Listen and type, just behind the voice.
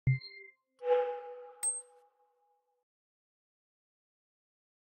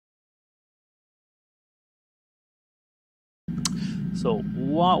So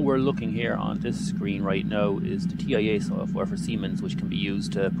what we're looking here on this screen right now is the TIA software for Siemens, which can be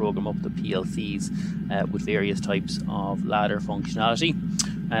used to program up the PLCs with various types of ladder functionality.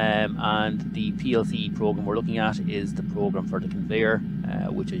 And the PLC program we're looking at is the program for the conveyor,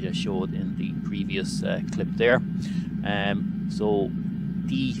 which I just showed in the previous clip there. So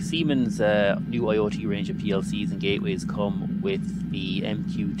the Siemens new IoT range of PLCs and gateways come with the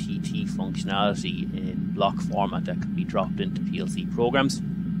MQTT functionality in block format that can be dropped into PLC programs,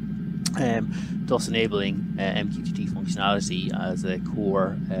 thus enabling MQTT functionality as a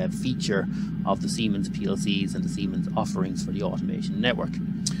core feature of the Siemens PLCs and the Siemens offerings for the automation network.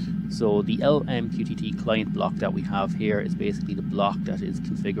 So the MQTT client block that we have here is basically the block that is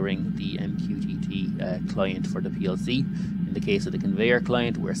configuring the MQTT client for the PLC. In the case of the conveyor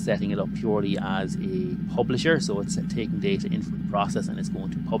client, we're setting it up purely as a publisher, so it's taking data in from the process and it's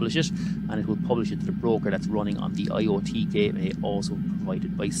going to publish it, and it will publish it to the broker that's running on the IoT gateway also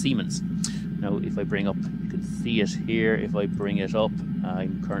provided by Siemens. Now if I bring up, you can see it here, if I bring it up,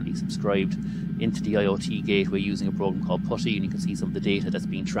 I'm currently subscribed into the IoT gateway using a program called PuTTY, and you can see some of the data that's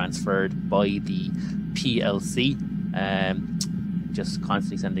being transferred by the PLC, just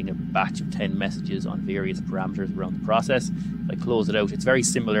constantly sending a batch of 10 messages on various parameters around the process. If I close it out, it's very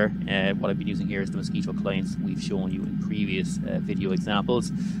similar. What I've been using here is the Mosquitto clients we've shown you in previous video examples,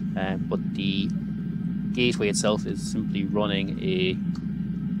 but the gateway itself is simply running a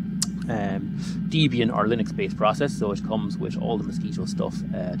Debian or Linux based process, so it comes with all the Mosquitto stuff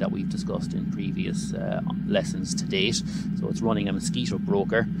that we've discussed in previous lessons to date. So it's running a Mosquitto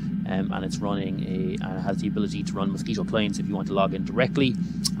broker, and it's running has the ability to run Mosquitto clients if you want to log in directly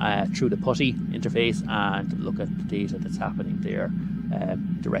through the PuTTY interface and look at the data that's happening there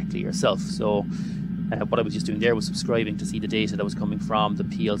directly yourself. So what I was just doing there was subscribing to see the data that was coming from the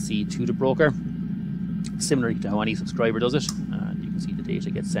PLC to the broker, similarly to how any subscriber does it. See the data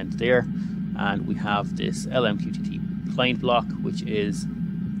gets sent there, and we have this LMQTT client block, which is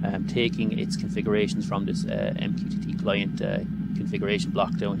taking its configurations from this MQTT client configuration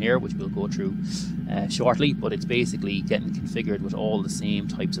block down here, which we'll go through shortly, but it's basically getting configured with all the same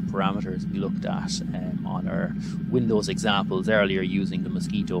types of parameters we looked at on our Windows examples earlier using the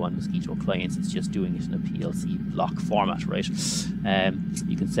Mosquitto and Mosquitto clients. It's just doing it in a PLC block format, right?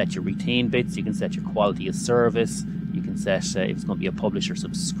 You can set your retain bits, you can set your quality of service, you can set if it's going to be a publisher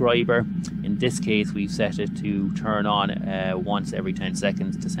subscriber. In this case, we've set it to turn on once every 10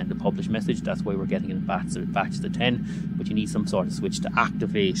 seconds to send a publish message. That's why we're getting it in batches of 10, but you need some sort of switch to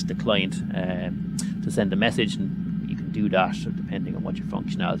activate the client to send a message, and you can do that depending on what your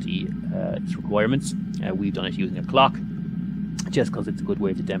functionality its requirements. We've done it using a clock, just because it's a good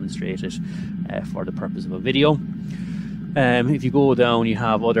way to demonstrate it for the purpose of a video. If you go down, you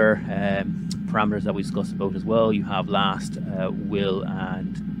have other parameters that we discussed about as well. You have last, will,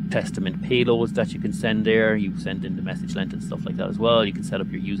 and testament payloads that you can send there. You send in the message length and stuff like that as well. You can set up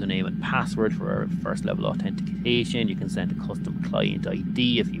your username and password for first level authentication. You can send a custom client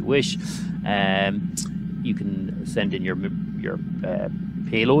ID if you wish. You can send in your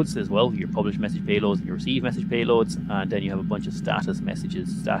payloads as well, your publish message payloads and your receive message payloads, and then you have a bunch of status messages,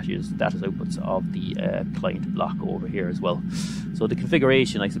 status outputs of the client block over here as well. So the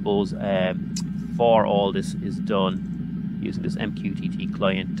configuration, I suppose, for all this is done using this MQTT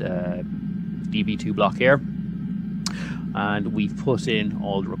client DB2 block here, and we've put in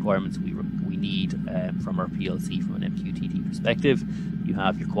all the requirements we need from our PLC from an MQTT perspective. You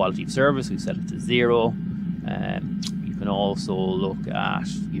have your quality of service, we've set it to 0. You can also look at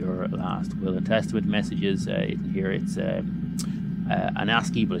your last will and testament messages. Here it's an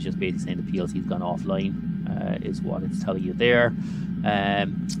ASCII, but it's just basically saying the PLC's gone offline, is what it's telling you there.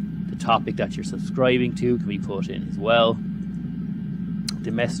 The topic that you're subscribing to can be put in as well.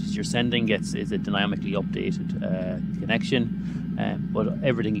 The message you're sending is a dynamically updated connection, but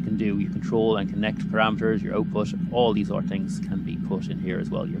everything you can do, your control and connect parameters, your output, all these other things can be put in here as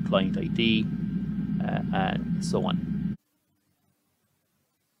well, your client ID, and so on.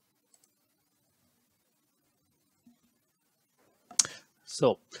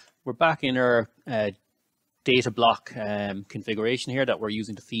 So we're back in our data block configuration here that we're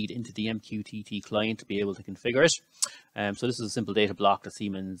using to feed into the MQTT client to be able to configure it. So this is a simple data block that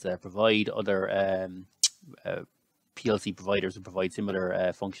Siemens provide. Other PLC providers will provide similar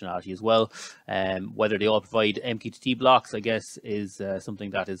functionality as well. Whether they all provide MQTT blocks, I guess, is something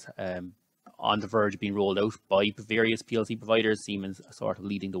that is on the verge of being rolled out by various PLC providers. Siemens sort of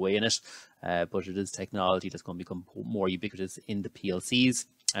leading the way in it, but it is technology that's going to become more ubiquitous in the PLCs.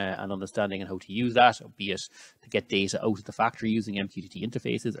 and understanding how to use that, be it to get data out of the factory using MQTT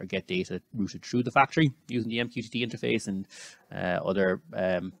interfaces, or get data routed through the factory using the MQTT interface and other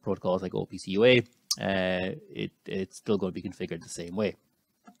protocols like OPC UA. It's still going to be configured the same way.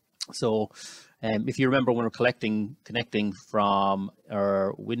 So if you remember, when we're connecting from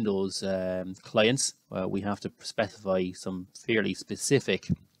our Windows clients, we have to specify some fairly specific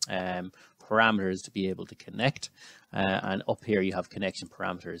parameters to be able to connect, and up here you have connection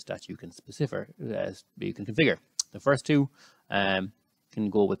parameters that you can configure. The first two can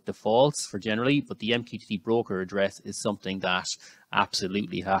go with defaults for generally, but the MQTT broker address is something that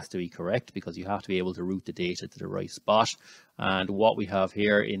absolutely has to be correct, because you have to be able to route the data to the right spot. And what we have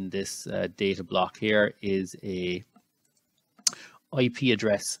here in this data block here is a IP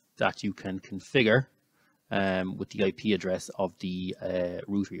address that you can configure with the IP address of the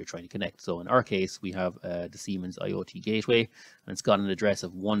router you're trying to connect. So in our case, we have the Siemens IoT gateway, and it's got an address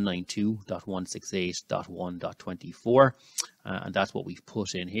of 192.168.1.24, and that's what we've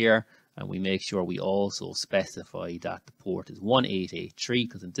put in here. And we make sure we also specify that the port is 1883,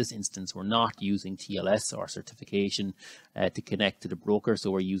 because in this instance we're not using TLS or certification to connect to the broker,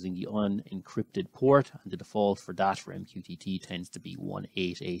 so we're using the unencrypted port, and the default for that for MQTT tends to be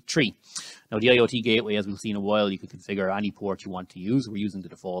 1883. Now the IoT gateway, as we'll see in a while, you can configure any port you want to use. We're using the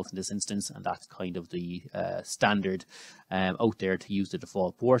default in this instance, and that's kind of the standard out there to use the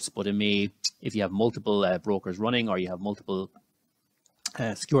default ports. But it may, if you have multiple brokers running, or you have multiple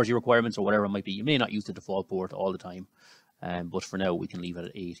security requirements or whatever it might be, you may not use the default port all the time, but for now we can leave it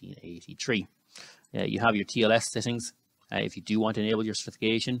at 1883. You have your TLS settings if you do want to enable your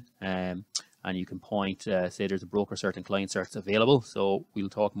certification, and you can point, say there's a broker cert and client certs available, so we'll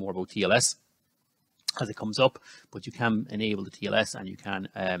talk more about TLS as it comes up, but you can enable the TLS, and you can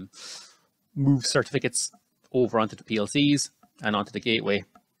move certificates over onto the PLCs and onto the gateway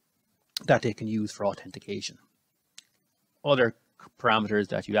that they can use for authentication. Other parameters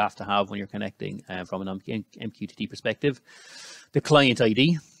that you have to have when you're connecting from an MQTT perspective: the client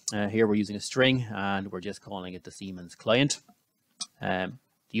ID. Here we're using a string, and we're just calling it the Siemens client. The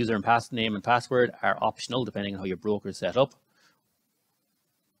user and name and password are optional depending on how your broker is set up.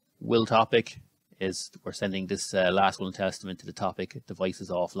 Will topic is, we're sending this last will and testament to the topic devices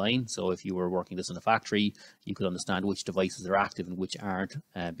offline. So if you were working this in a factory, you could understand which devices are active and which aren't,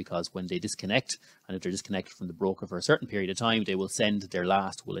 because when they disconnect, and if they're disconnected from the broker for a certain period of time, they will send their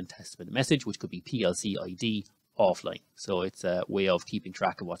last will and testament message, which could be PLC ID offline. So it's a way of keeping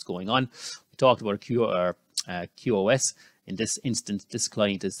track of what's going on. We talked about a QoS. In this instance, this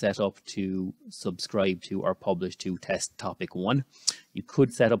client is set up to subscribe to or publish to test topic 1. You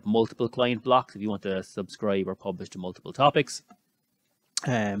could set up multiple client blocks if you want to subscribe or publish to multiple topics.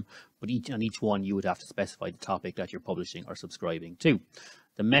 But each one you would have to specify the topic that you're publishing or subscribing to.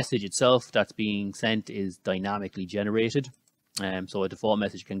 The message itself that's being sent is dynamically generated. So a default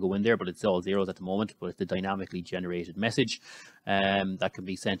message can go in there, but it's all zeros at the moment, but it's a dynamically generated message that can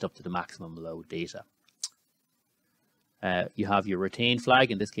be sent up to the maximum allowed data. You have your retain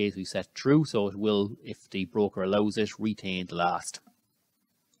flag. In this case, we set true, so it will, if the broker allows it, retain the last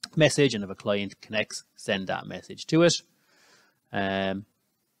message, and if a client connects, send that message to it. And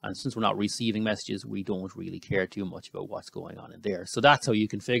since we're not receiving messages, we don't really care too much about what's going on in there. So that's how you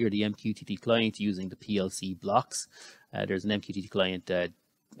configure the MQTT client using the PLC blocks. There's an MQTT client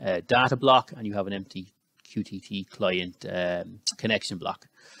data block, and you have an MQTT client connection block.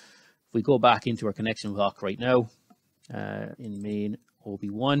 If we go back into our connection block right now, in main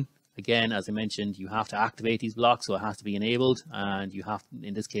OB1, again, as I mentioned, you have to activate these blocks, so it has to be enabled, and you have,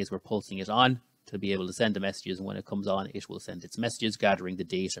 in this case, we're pulsing it on to be able to send the messages, and when it comes on, it will send its messages, gathering the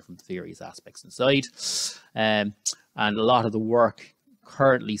data from the various aspects inside. And a lot of the work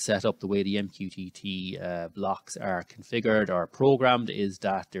currently set up, the way the MQTT blocks are configured or programmed, is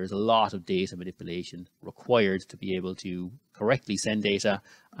that there's a lot of data manipulation required to be able to correctly send data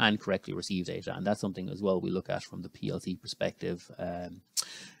and correctly receive data, and that's something as well we look at from the PLC perspective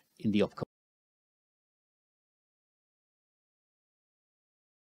in the upcoming